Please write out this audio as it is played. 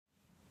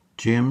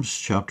James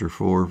chapter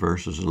 4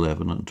 verses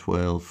 11 and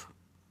 12.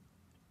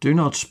 Do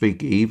not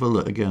speak evil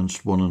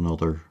against one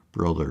another,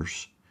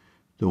 brothers.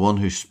 The one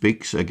who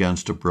speaks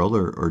against a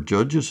brother or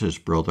judges his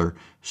brother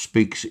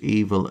speaks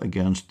evil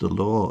against the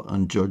law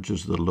and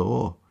judges the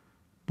law.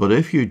 But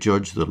if you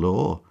judge the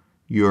law,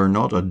 you are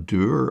not a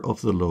doer of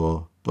the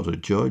law, but a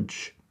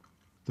judge.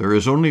 There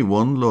is only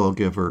one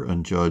lawgiver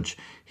and judge,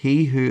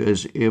 he who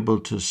is able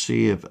to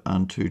save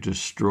and to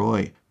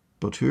destroy.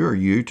 But who are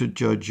you to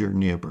judge your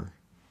neighbour?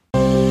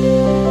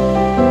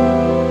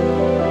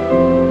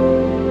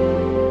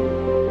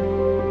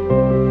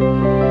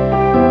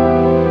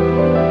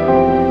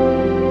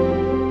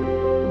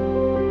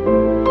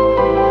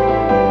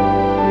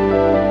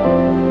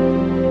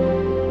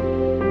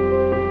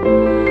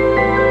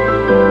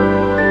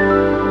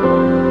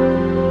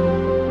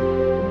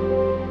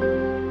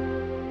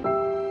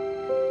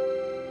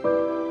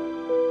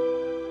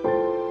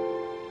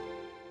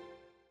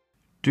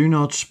 Do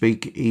not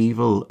speak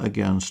evil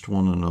against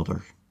one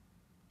another.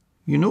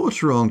 You know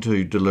it's wrong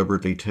to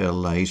deliberately tell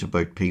lies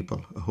about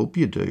people. I hope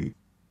you do.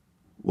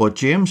 What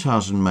James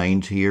has in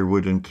mind here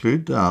would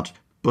include that,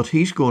 but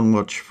he's going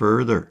much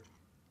further.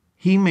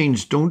 He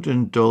means don't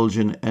indulge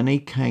in any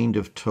kind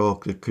of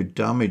talk that could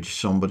damage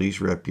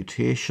somebody's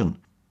reputation.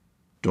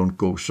 Don't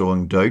go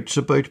sowing doubts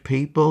about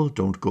people.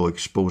 Don't go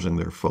exposing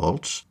their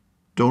faults.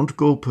 Don't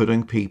go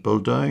putting people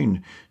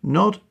down,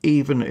 not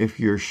even if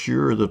you're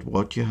sure that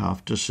what you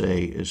have to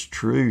say is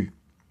true.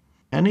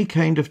 Any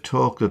kind of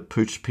talk that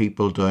puts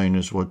people down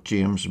is what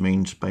James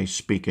means by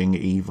speaking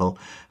evil,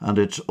 and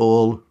it's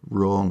all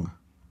wrong.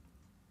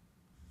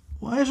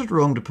 Why is it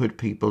wrong to put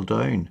people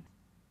down?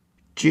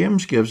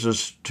 James gives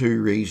us two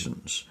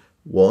reasons.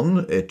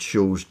 One, it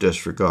shows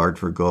disregard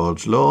for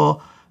God's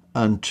law,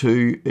 and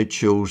two, it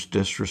shows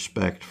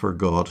disrespect for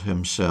God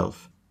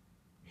himself.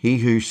 He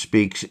who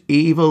speaks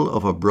evil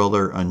of a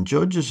brother and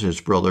judges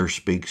his brother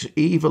speaks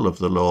evil of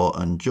the law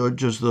and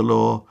judges the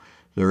law.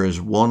 There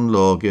is one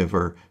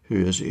lawgiver who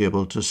is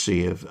able to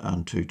save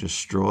and to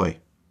destroy.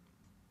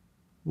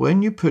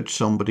 When you put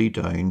somebody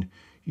down,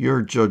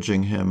 you're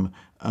judging him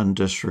and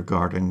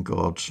disregarding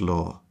God's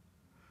law.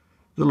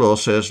 The law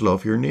says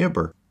love your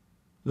neighbour.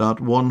 That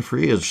one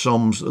phrase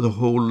sums the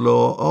whole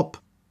law up.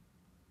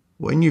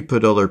 When you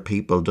put other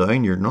people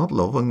down, you're not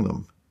loving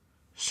them,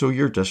 so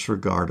you're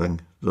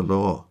disregarding the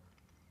law.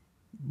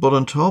 But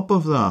on top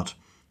of that,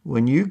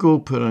 when you go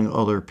putting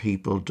other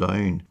people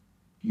down,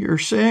 you're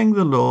saying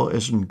the law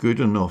isn't good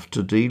enough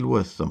to deal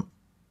with them.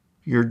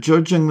 You're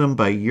judging them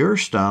by your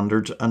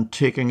standards and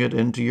taking it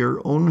into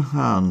your own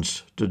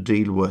hands to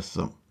deal with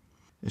them,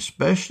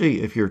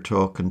 especially if your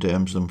talk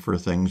condemns them for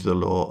things the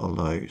law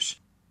allows.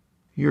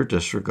 You're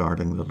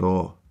disregarding the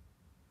law.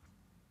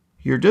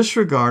 You're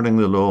disregarding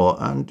the law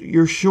and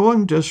you're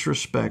showing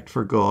disrespect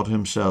for God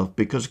himself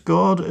because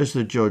God is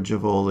the judge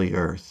of all the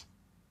earth.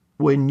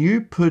 When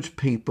you put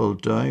people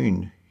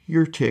down,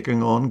 you're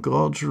taking on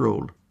God's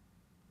role.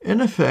 In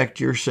effect,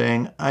 you're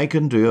saying, I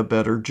can do a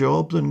better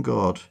job than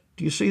God.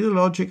 Do you see the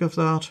logic of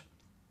that?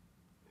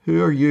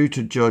 Who are you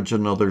to judge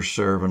another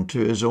servant? To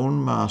his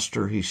own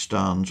master he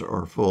stands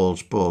or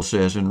falls, Paul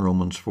says in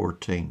Romans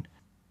 14.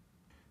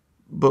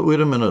 But wait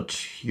a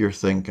minute, you're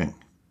thinking.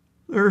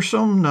 There are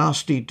some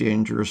nasty,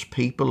 dangerous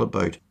people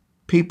about.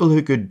 People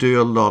who could do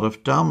a lot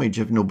of damage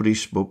if nobody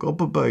spoke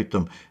up about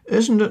them.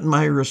 Isn't it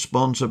my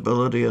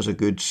responsibility as a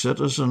good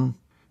citizen?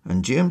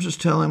 And James is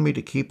telling me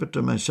to keep it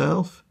to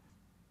myself?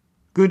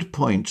 Good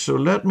point. So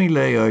let me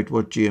lay out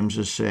what James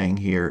is saying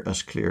here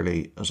as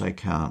clearly as I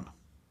can.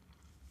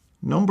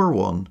 Number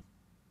one,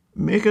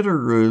 make it a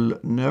rule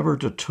never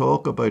to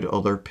talk about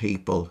other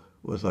people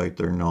without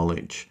their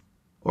knowledge,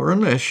 or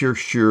unless you're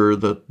sure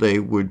that they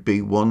would be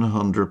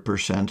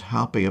 100%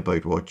 happy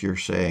about what you're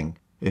saying.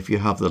 If you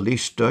have the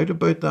least doubt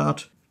about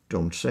that,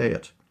 don't say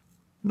it.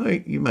 Now,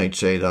 you might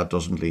say that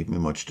doesn't leave me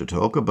much to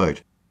talk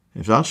about.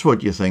 If that's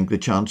what you think, the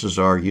chances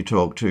are you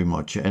talk too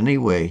much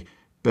anyway.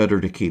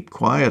 Better to keep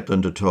quiet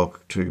than to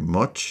talk too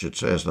much. It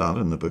says that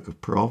in the book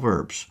of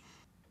Proverbs.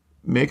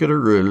 Make it a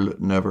rule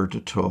never to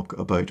talk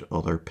about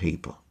other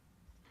people.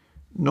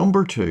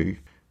 Number two,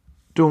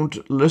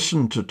 don't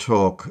listen to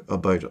talk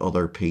about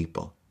other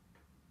people.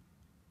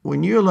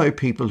 When you allow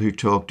people who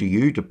talk to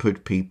you to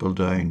put people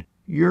down,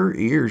 your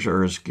ears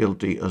are as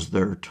guilty as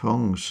their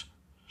tongues.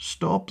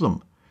 Stop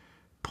them.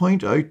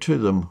 Point out to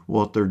them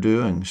what they're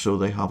doing so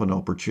they have an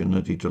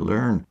opportunity to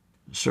learn.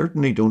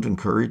 Certainly don't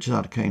encourage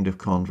that kind of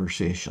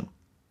conversation.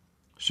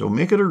 So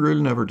make it a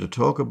rule never to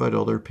talk about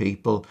other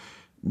people.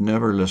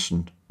 Never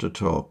listen to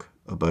talk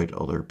about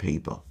other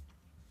people.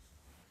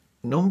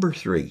 Number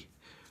three,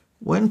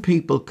 when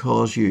people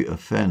cause you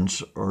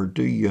offence or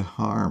do you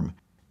harm,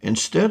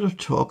 instead of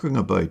talking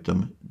about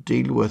them,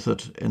 deal with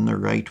it in the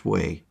right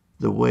way,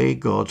 the way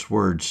God's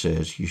word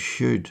says you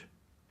should.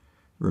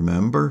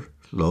 Remember,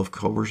 love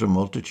covers a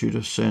multitude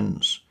of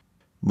sins.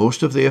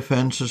 Most of the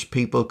offences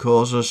people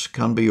cause us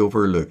can be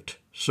overlooked,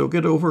 so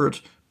get over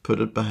it,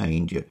 put it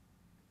behind you.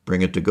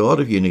 Bring it to God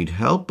if you need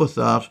help with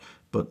that,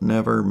 but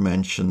never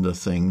mention the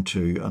thing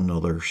to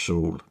another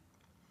soul.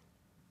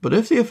 But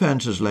if the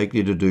offence is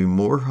likely to do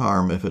more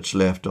harm if it's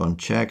left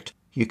unchecked,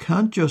 you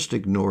can't just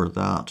ignore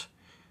that.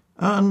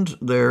 And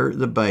there,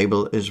 the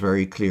Bible is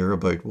very clear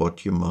about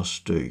what you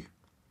must do.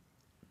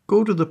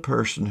 Go to the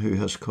person who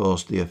has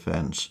caused the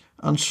offence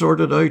and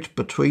sort it out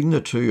between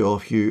the two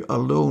of you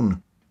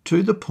alone,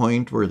 to the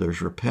point where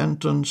there's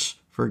repentance,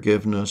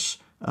 forgiveness,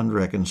 and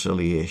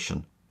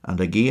reconciliation. And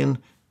again,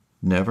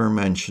 never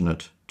mention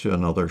it to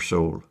another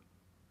soul.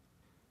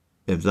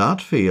 If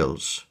that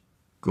fails,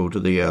 go to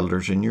the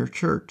elders in your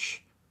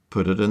church,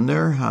 put it in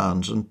their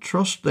hands and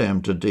trust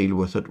them to deal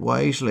with it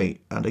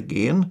wisely. And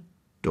again,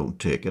 don't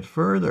take it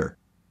further.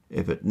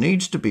 If it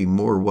needs to be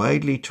more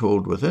widely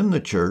told within the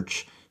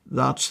church,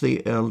 that's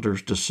the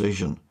elders'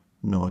 decision,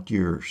 not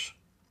yours.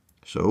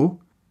 So,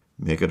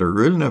 make it a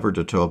rule never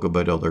to talk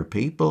about other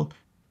people.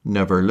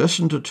 Never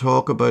listen to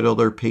talk about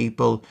other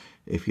people.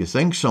 If you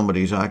think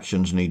somebody's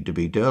actions need to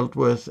be dealt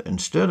with,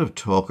 instead of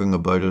talking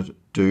about it,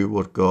 do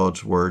what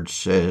God's word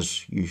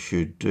says you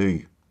should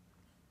do.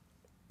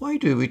 Why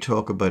do we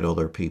talk about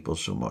other people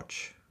so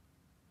much?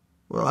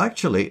 Well,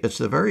 actually, it's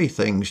the very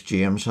things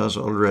James has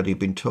already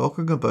been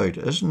talking about,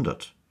 isn't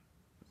it?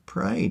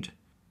 Pride.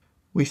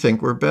 We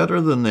think we're better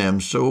than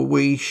them, so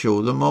we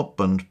show them up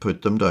and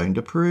put them down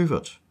to prove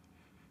it.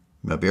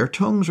 Maybe our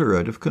tongues are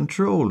out of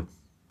control.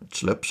 It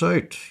slips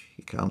out.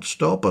 You can't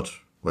stop it.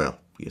 Well,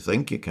 you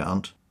think you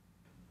can't.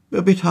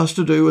 Maybe it has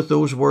to do with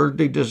those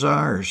worldly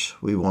desires.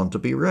 We want to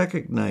be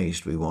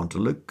recognised. We want to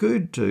look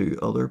good to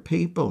other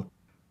people.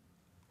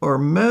 Or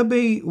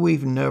maybe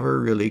we've never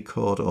really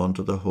caught on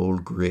to the whole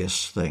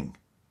grace thing.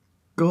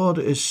 God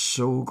is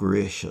so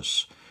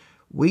gracious.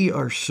 We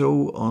are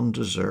so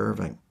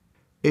undeserving.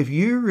 If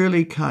you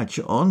really catch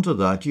on to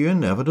that, you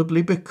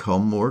inevitably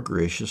become more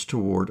gracious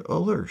toward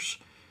others.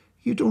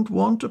 You don't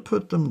want to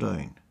put them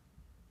down.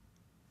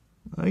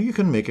 Now, you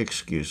can make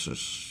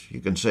excuses.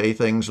 You can say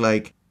things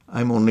like,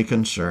 I'm only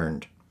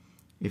concerned.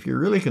 If you're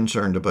really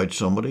concerned about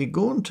somebody,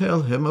 go and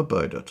tell him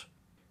about it.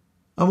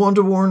 I want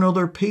to warn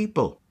other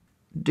people.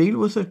 Deal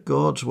with it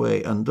God's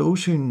way, and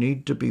those who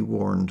need to be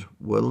warned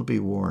will be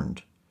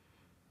warned.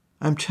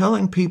 I'm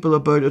telling people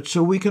about it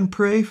so we can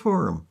pray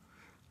for him.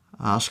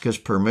 Ask his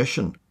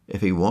permission.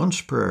 If he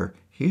wants prayer,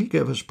 he'll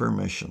give us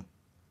permission.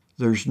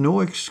 There's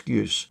no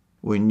excuse.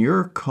 When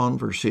your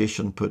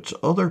conversation puts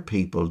other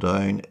people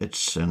down, it's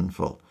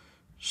sinful.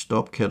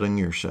 Stop kidding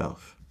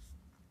yourself.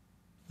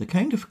 The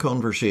kind of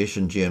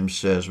conversation James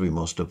says we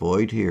must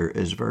avoid here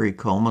is very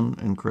common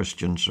in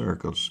Christian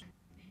circles.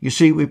 You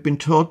see, we've been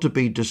taught to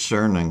be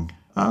discerning,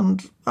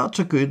 and that's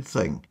a good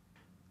thing.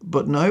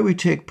 But now we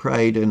take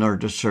pride in our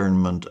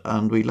discernment,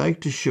 and we like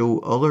to show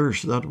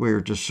others that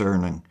we're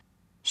discerning.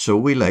 So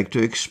we like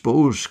to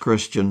expose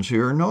Christians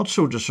who are not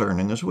so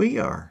discerning as we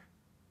are.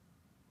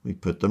 We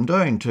put them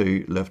down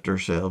to lift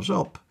ourselves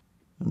up,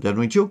 and then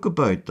we joke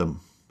about them,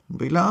 and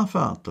we laugh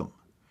at them.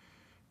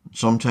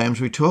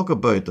 Sometimes we talk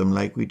about them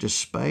like we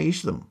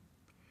despise them.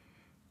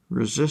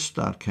 Resist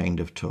that kind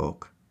of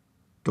talk.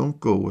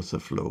 Don't go with the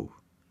flow.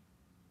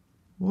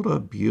 What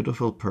a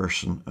beautiful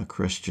person a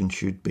Christian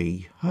should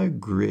be. How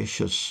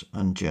gracious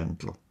and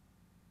gentle.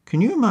 Can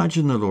you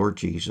imagine the Lord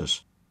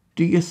Jesus?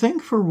 Do you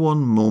think for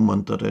one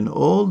moment that in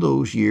all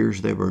those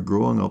years they were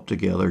growing up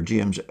together,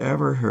 James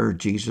ever heard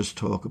Jesus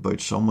talk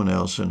about someone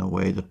else in a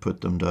way that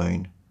put them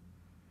down?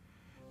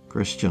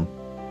 Christian,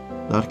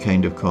 that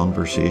kind of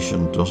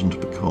conversation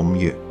doesn't become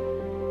you.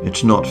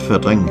 It's not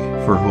fitting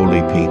for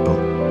holy people.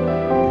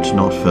 It's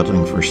not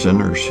fitting for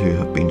sinners who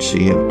have been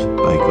saved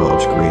by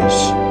God's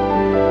grace.